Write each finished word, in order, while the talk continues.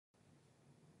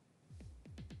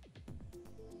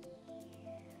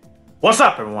What's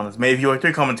up, everyone? It's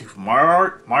Mayviewer3 coming to you from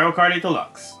Mario Kart 8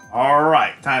 Deluxe.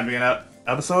 Alright, time to begin an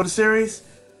episode of the series.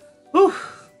 Whew.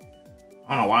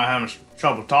 I don't know why I'm having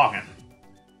trouble talking.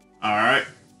 Alright.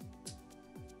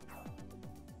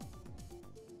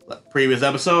 Previous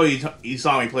episode, you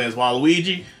saw me play as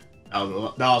Waluigi. That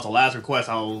was the last request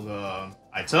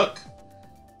I took.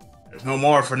 There's no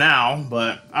more for now,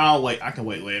 but I'll wait. I can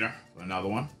wait later for another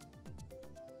one.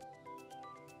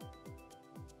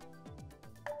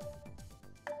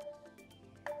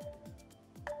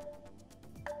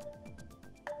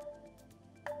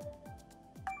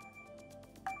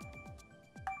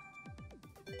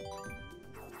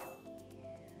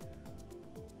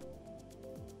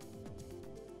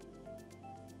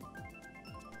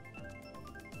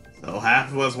 So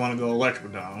half of us want to go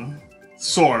Electric Dome.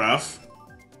 Sort of.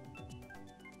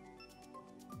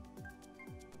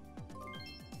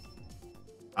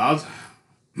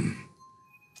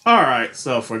 Alright,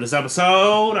 so for this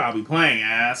episode, I'll be playing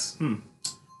as...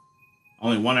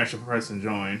 Only one extra person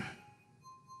joined.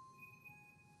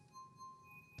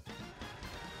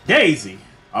 Daisy!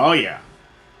 Oh yeah.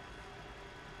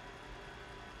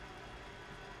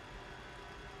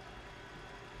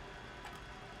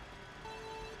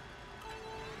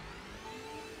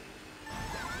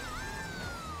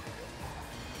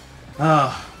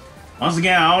 Once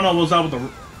again, I don't know what's up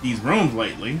with these rooms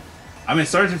lately. I've been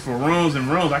searching for rooms and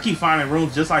rooms. I keep finding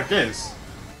rooms just like this.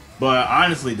 But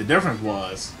honestly, the difference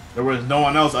was there was no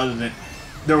one else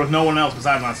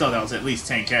besides myself that was at least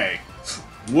 10K.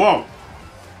 Whoa!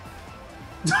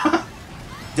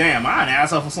 Damn, I'm an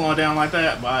asshole for slowing down like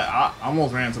that, but I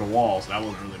almost ran into the wall, so that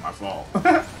wasn't really my fault.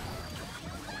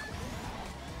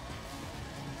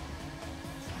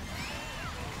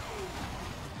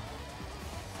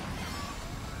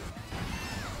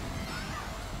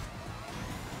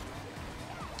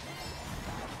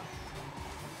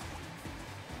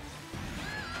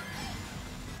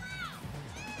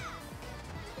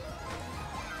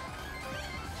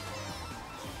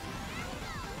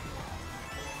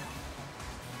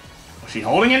 She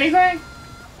holding anything?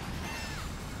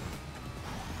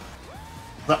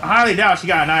 But I highly doubt she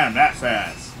got an item that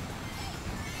fast.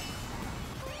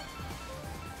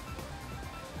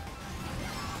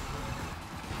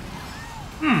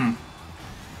 And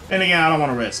again, I don't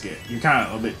want to risk it. You're kind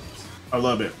of a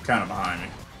little bit kind of behind me.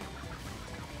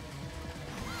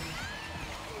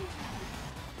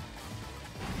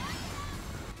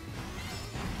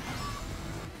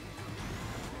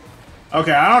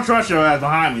 Okay, I don't trust your ass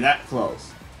behind me that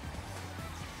close.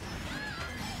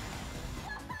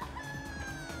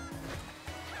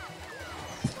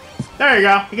 There you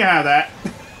go. You can have that.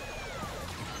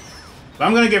 If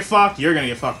I'm gonna get fucked, you're gonna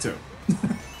get fucked too.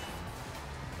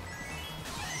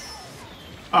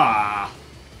 Ah.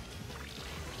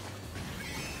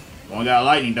 One got a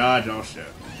lightning dodge. Oh shit.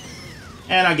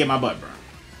 And I get my butt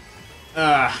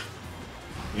burned.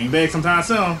 Getting big sometime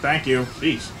soon. Thank you.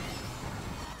 Sheesh.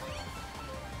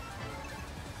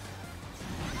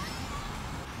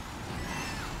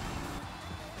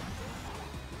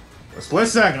 For a split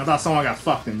second, I thought someone got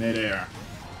fucked in midair.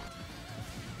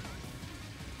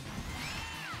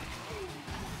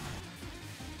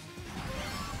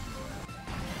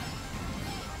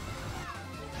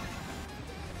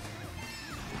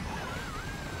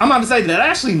 I'm about to say, did that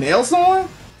actually nail someone?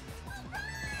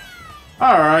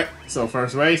 Alright, so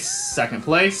first race, second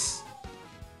place.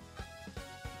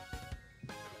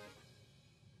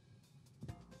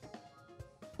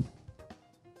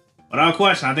 Without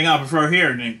question, I think I prefer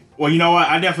here than... Well, you know what?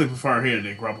 I definitely prefer here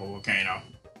than Grumple Volcano.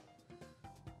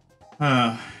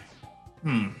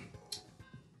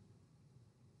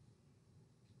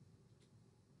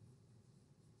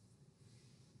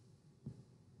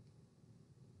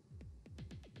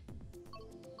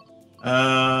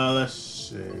 Let's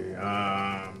see.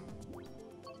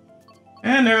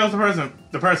 And there goes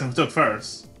the person who took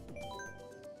first.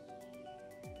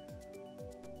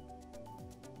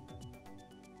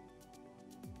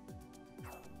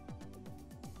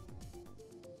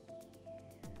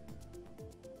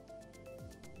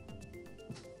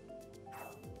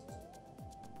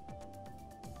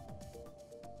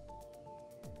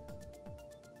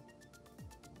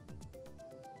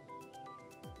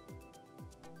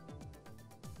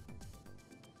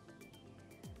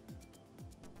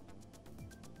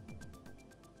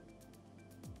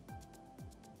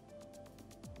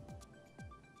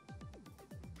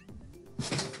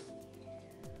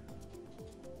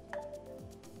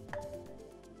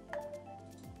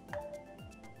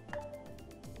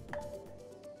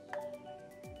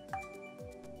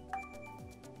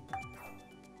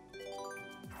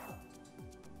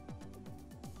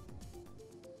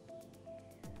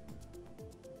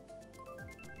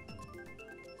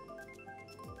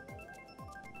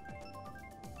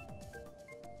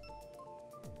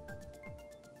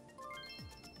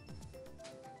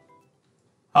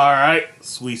 Alright,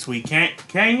 sweet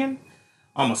canyon.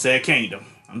 Almost said kingdom.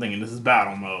 I'm thinking this is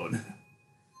battle mode.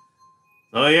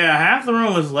 So yeah, half the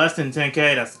room is less than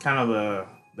 10k. That's kind of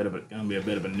gonna be a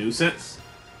bit of a nuisance.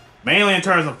 Mainly in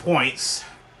terms of points,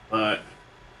 but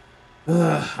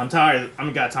I'm tired.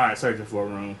 Got tired searching for a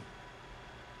room.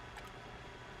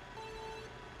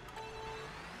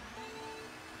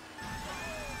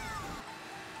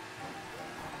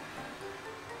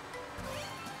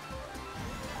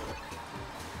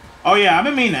 Oh yeah, I've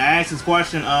been meaning to ask this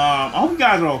question. I hope you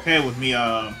guys are okay with me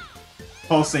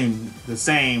posting the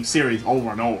same series over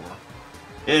and over.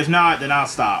 If not, then I'll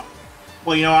stop.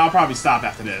 Well, you know, I'll probably stop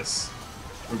after this,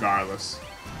 regardless.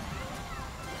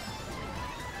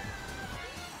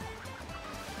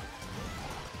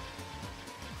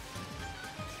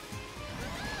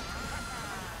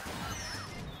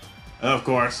 Of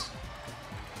course.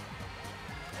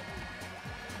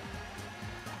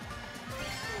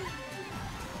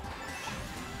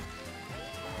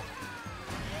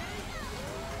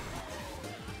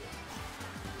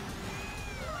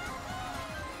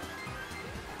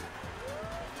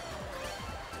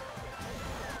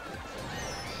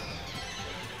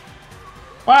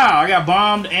 Wow, I got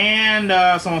bombed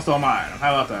and someone stole my item.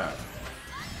 How about that?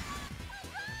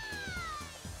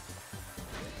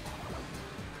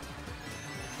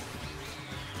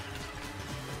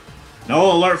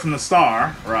 No alert from the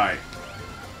star. Right.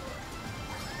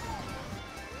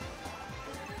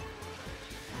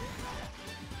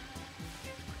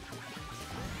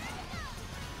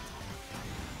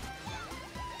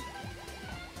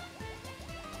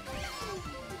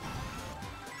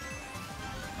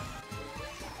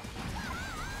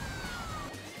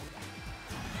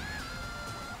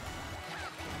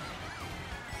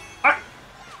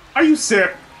 Are you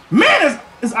serious? Man,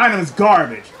 this item is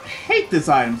garbage. I hate this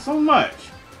item so much.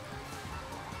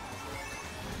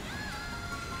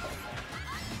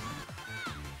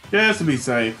 Just to be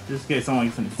safe, just in case someone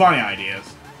gets some funny ideas.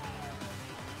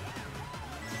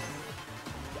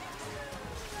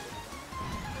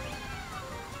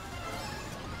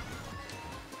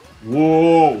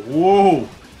 Whoa, whoa.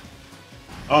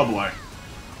 Oh boy.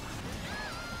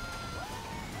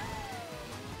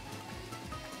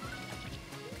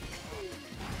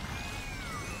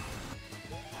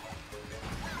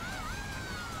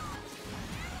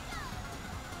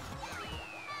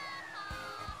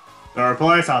 Third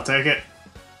place, I'll take it.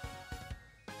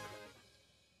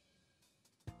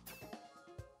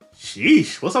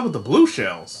 Sheesh, what's up with the blue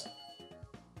shells?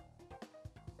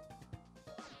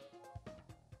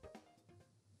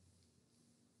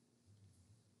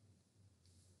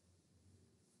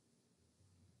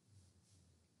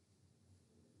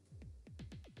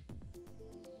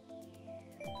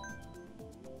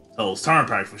 Those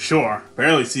turnpike for sure.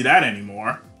 Barely see that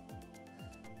anymore.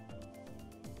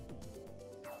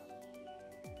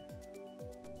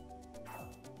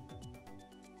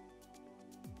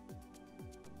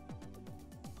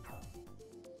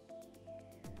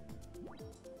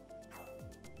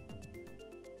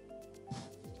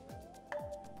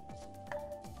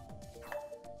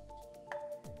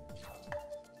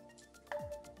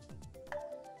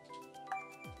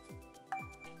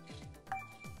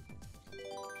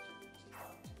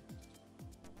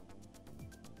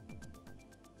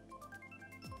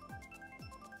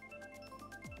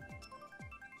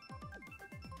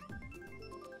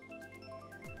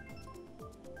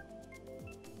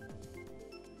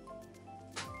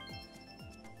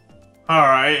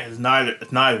 Alright, it's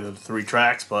neither of the three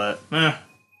tracks, but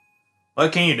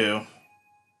what can you do?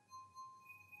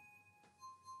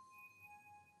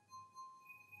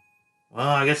 Well,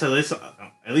 I guess at least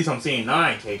I'm seeing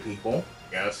 9k people,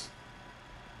 I guess.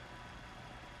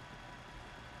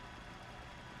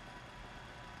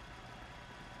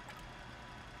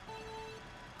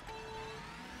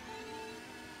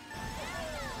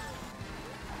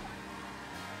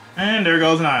 And there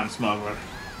goes an item smuggler.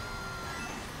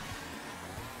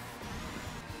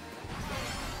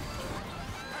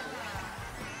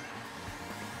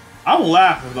 I will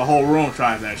laugh if the whole room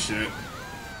tries that shit.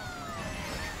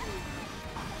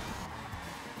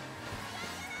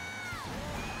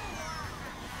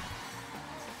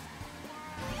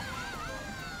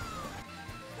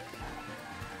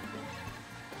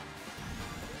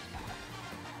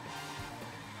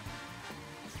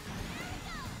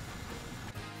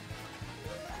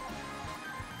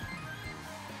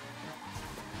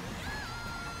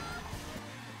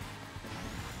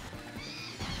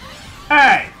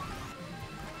 Hey!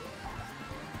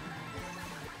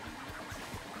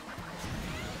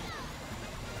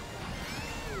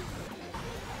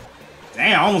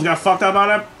 Damn, I almost got fucked up by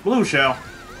that blue shell.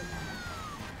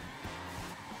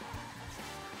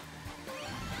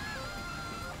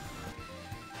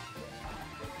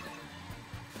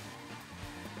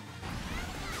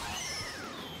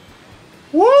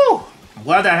 Woo! I'm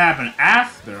glad that happened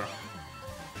after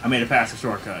I made it past the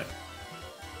shortcut.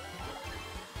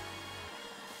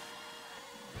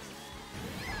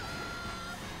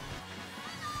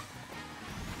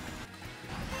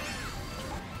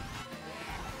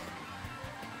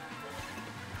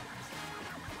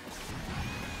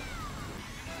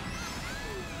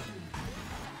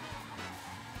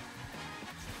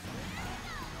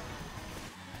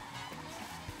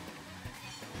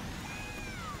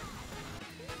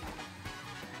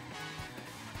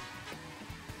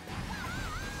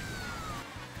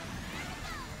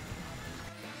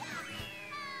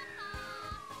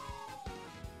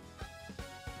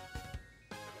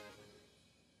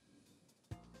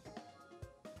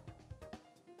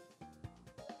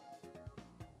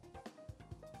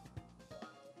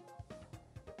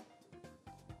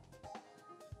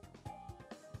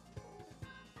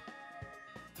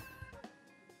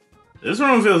 This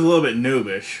room feels a little bit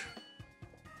noobish.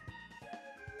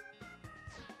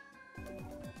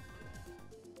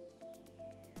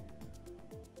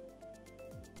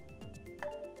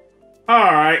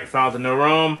 Alright, found the new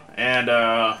room, and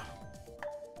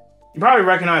you probably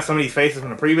recognize some of these faces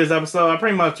from the previous episode. I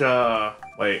pretty much,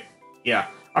 wait, yeah.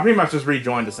 I pretty much just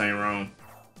rejoined the same room.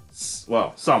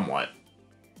 Well, somewhat.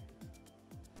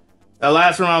 The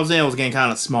last room I was in was getting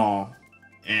kind of small,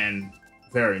 and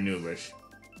very noobish.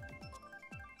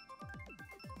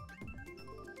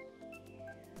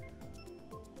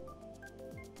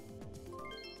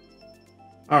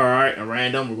 Alright, a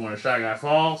random, we're going to Shy Guy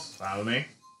Falls. Follow me.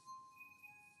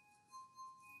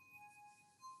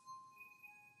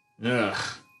 Ugh.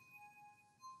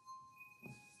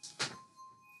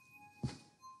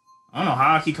 I don't know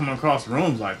how I keep coming across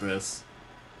rooms like this.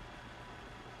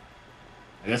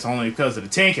 I guess only because of the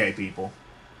 10K people.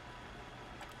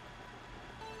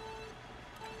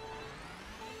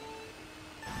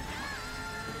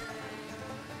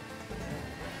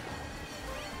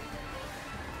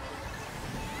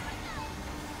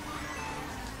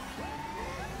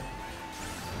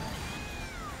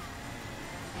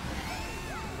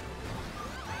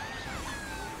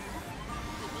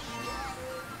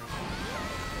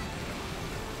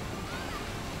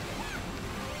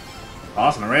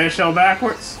 Awesome, a red shell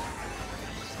backwards.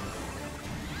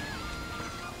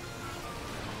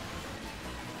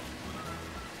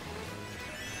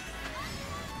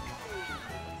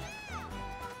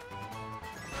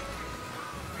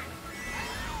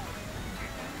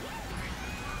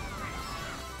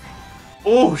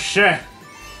 Oh shit!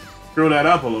 Screw that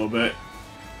up a little bit.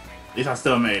 At least I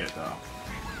still made it though.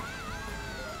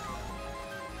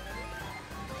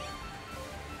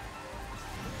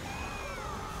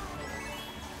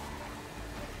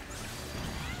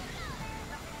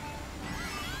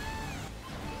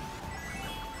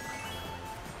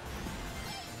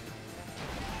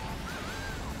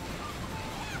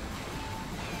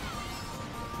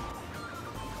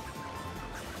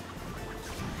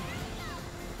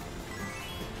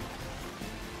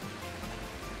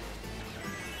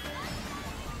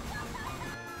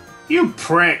 You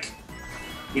prick!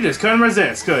 You just couldn't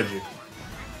resist, could you?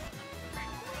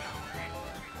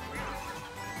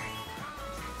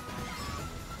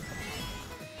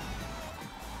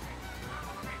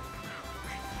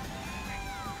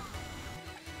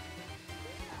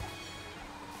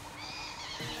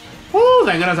 Woo!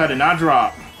 Thank goodness I did not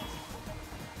drop.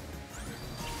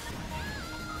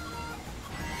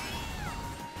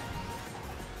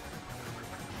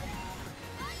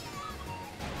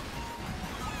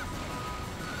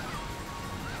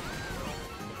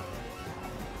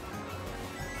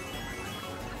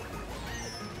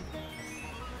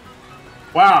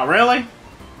 Wow, really?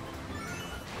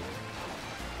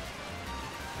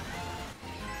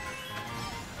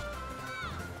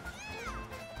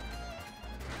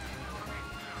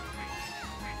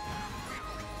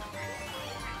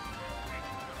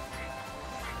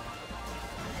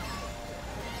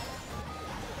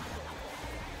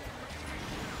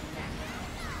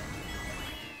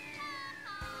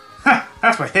 Ha!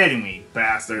 That's for hitting me,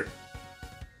 bastard.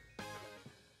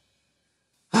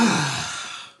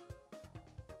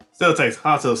 Still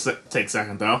take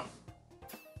second though.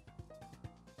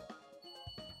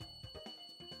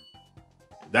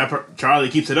 That Charlie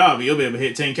keeps it up, you'll be able to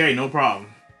hit 10K, no problem.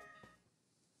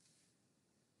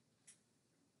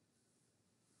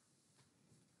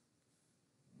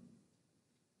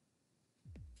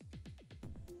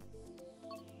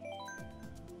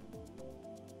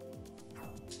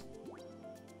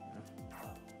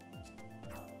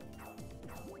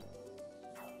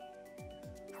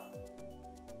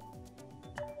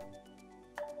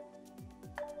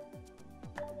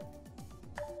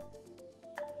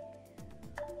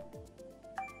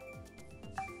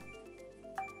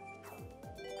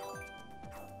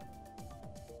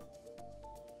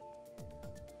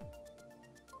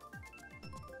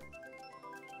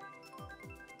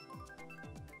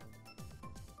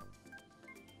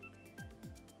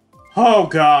 Oh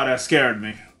god, that scared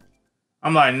me.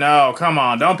 I'm like, no, come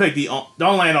on, don't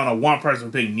land on a one person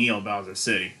who picked Neo Bowser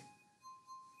City.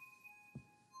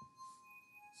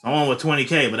 Someone with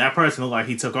 20K, but that person looked like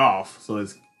he took off. So I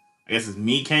guess his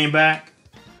meat came back.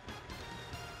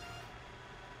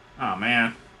 Oh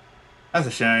man, that's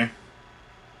a shame.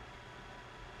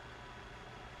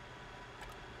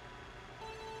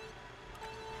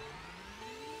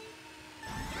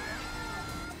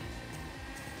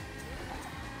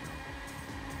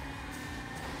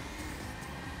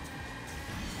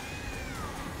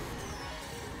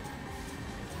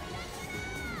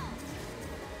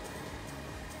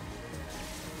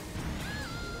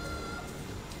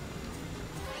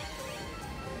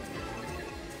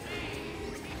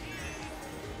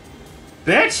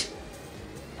 Bitch!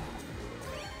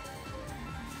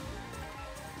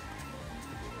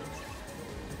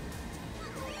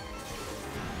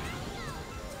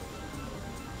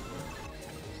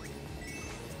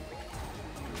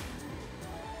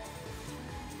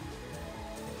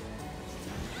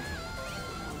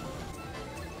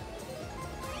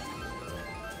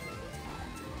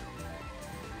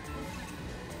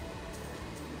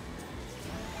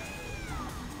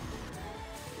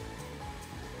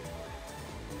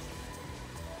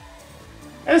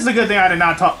 It's a good thing I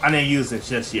didn't use it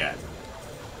just yet.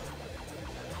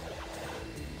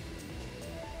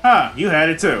 Huh, you had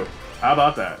it too. How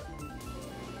about that?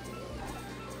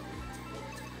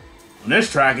 On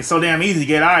this track, it's so damn easy to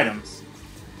get items.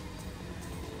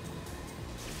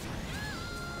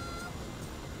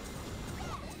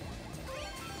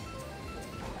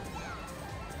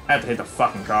 I have to hit the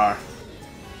fucking car.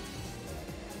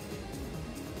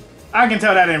 I can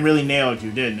tell that didn't really nail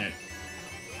you, didn't it?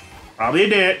 Probably it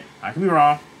did. I could be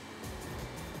wrong.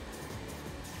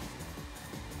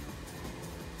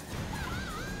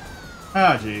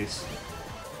 Oh, jeez.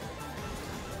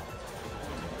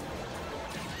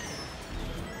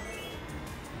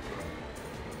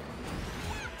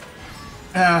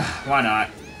 Why not?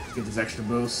 Get this extra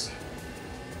boost.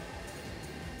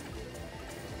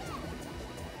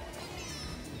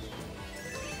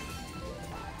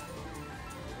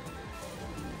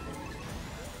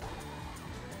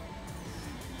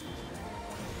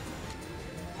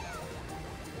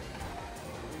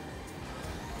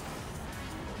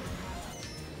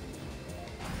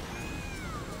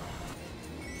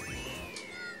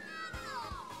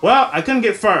 Well, I couldn't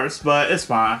get first, but it's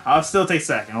fine. I'll still take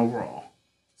second overall.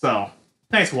 So,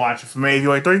 thanks for watching from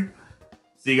AV3.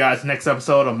 See you guys next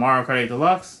episode of Mario Kart 8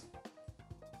 Deluxe.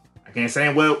 I can't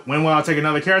say when will I take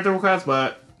another character request,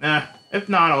 but if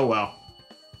not, oh well.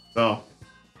 So,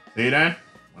 see you then,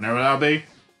 whenever that'll be.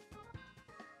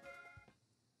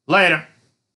 Later.